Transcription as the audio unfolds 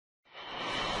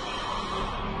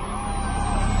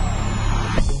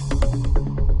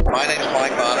My name is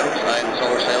Mike Bottoms. I'm the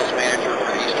solar sales manager for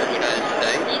the Eastern United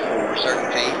States for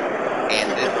CertainTeed,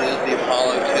 and this is the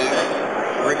Apollo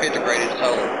 2 roof integrated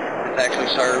solar. This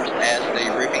actually serves as the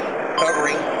roofing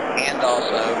covering and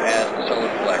also as the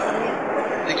solar collector.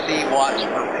 60 watts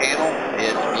per panel.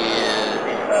 It is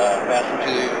fastened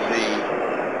to the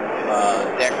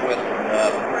deck with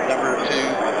number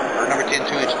 10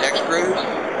 2-inch deck screws.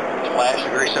 It's flashed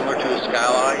very similar to a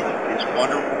skylight. It's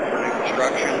wonderful for new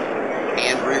construction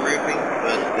and re-roofing,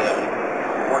 but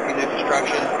working new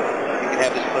construction, you can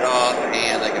have this put off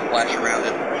and they can flash around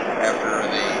it after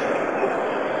the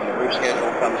roof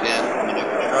schedule comes in on the new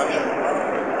construction.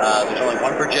 There's only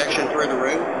one projection through the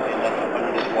roof, and that's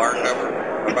under this wire cover,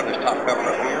 under this top cover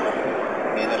up here,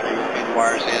 and that's where you feed the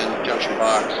wires in, junction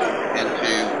box,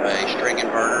 into a string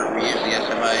inverter. We use the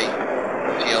SMA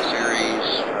TL series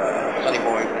Sunny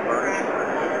Boy inverter.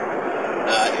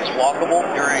 It's walkable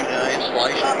during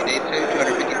installation if you need to,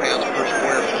 250 pounds per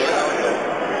square foot.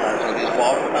 So it is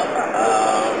walkable.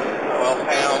 12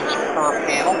 pounds per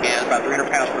panel and about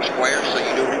 300 pounds per square, so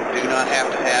you do not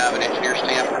have to have an engineer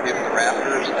stamp or give the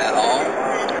rafters at all.